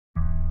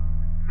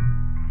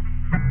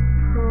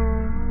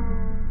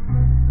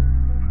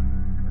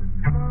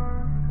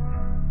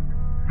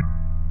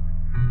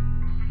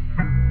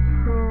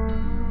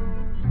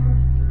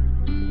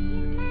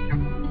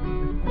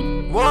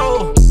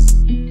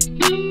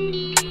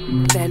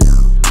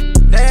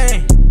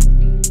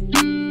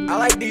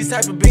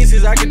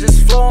cause I could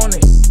just flow on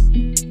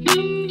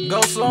it. Go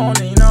slow on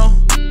it, you know?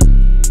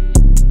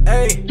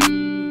 Hey.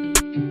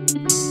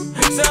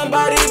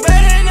 Somebody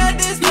better knock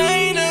this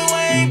pain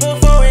away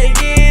before it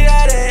get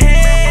out of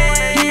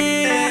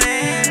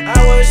hand.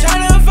 I was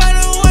tryna find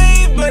a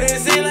way, but it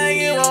seemed like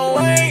it won't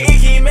wait.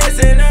 It keep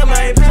messing up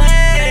my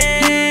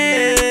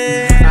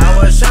plan. I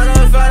was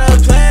tryna find a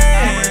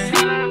plan,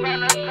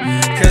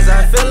 cause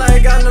I feel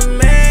like I'm the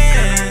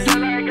man.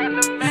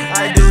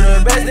 I do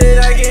the best that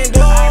I can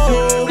do,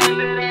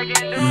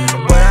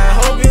 but I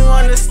hope you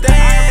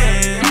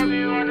understand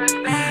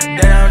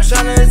that I'm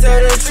tryna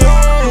tell the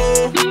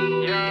truth.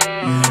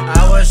 I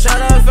was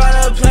tryna find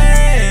a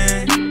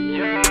plan,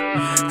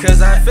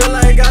 cause I feel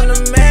like I'm the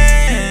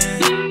man.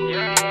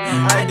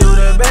 I do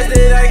the best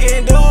that I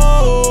can do,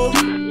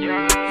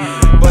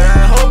 but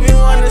I hope you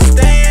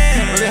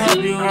understand. Really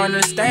hope you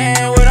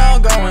understand what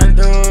I'm going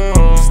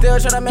through. Still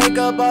tryna make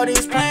up all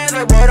these plans,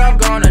 like what I'm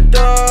gonna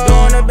do.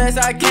 Doing the best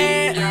I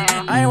can,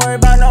 I ain't worried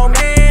about no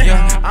man,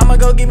 yeah. I'ma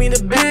go give me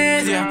the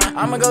bands, yeah.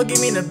 I'ma go give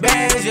me the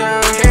bands,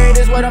 yeah. Carry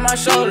this weight on my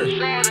shoulders,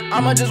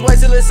 I'ma just wait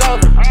till it's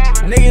over.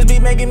 Niggas be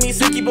making me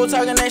sick, keep on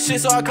talking that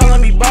shit, so I call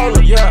me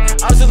bowler, yeah.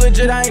 I'm still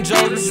legit, I ain't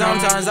joking.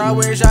 Sometimes I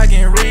wish I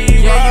can read.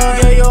 Yeah,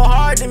 you gave your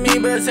heart to me,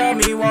 but tell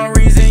me one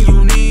reason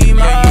you need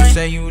mine. Yeah, you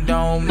say you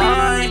don't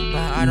mind,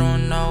 but I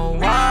don't know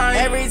why.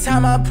 Every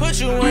time I put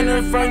you in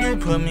the front, you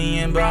put me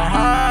in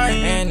behind,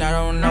 and I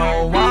don't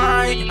know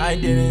why. I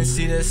didn't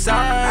see the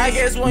sign. I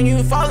guess when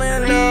you fall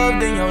in love,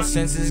 then your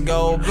senses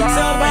go blind.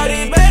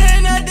 Somebody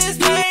better knock this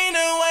pain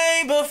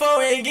away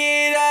before it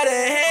get out of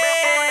hand.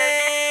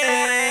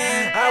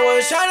 I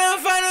was tryna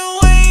find a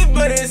way,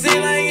 but it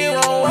seemed like it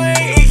won't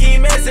wait. It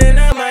keep messing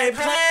up my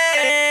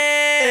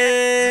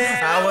plan.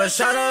 I was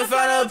tryna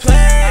find a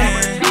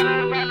plan,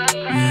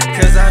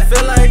 cause I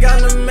feel like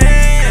I'm the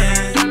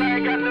man.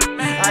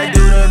 I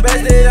do the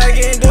best that I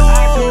can do,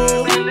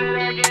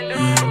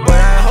 but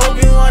I hope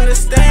you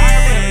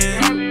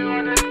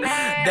understand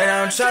that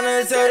I'm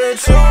tryna tell the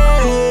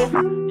truth.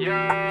 I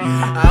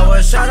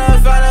was tryna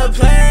find a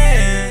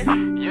plan,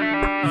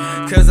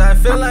 cause I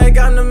feel like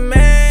I'm the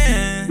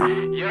man.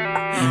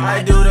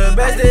 I do the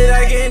best that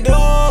I can do,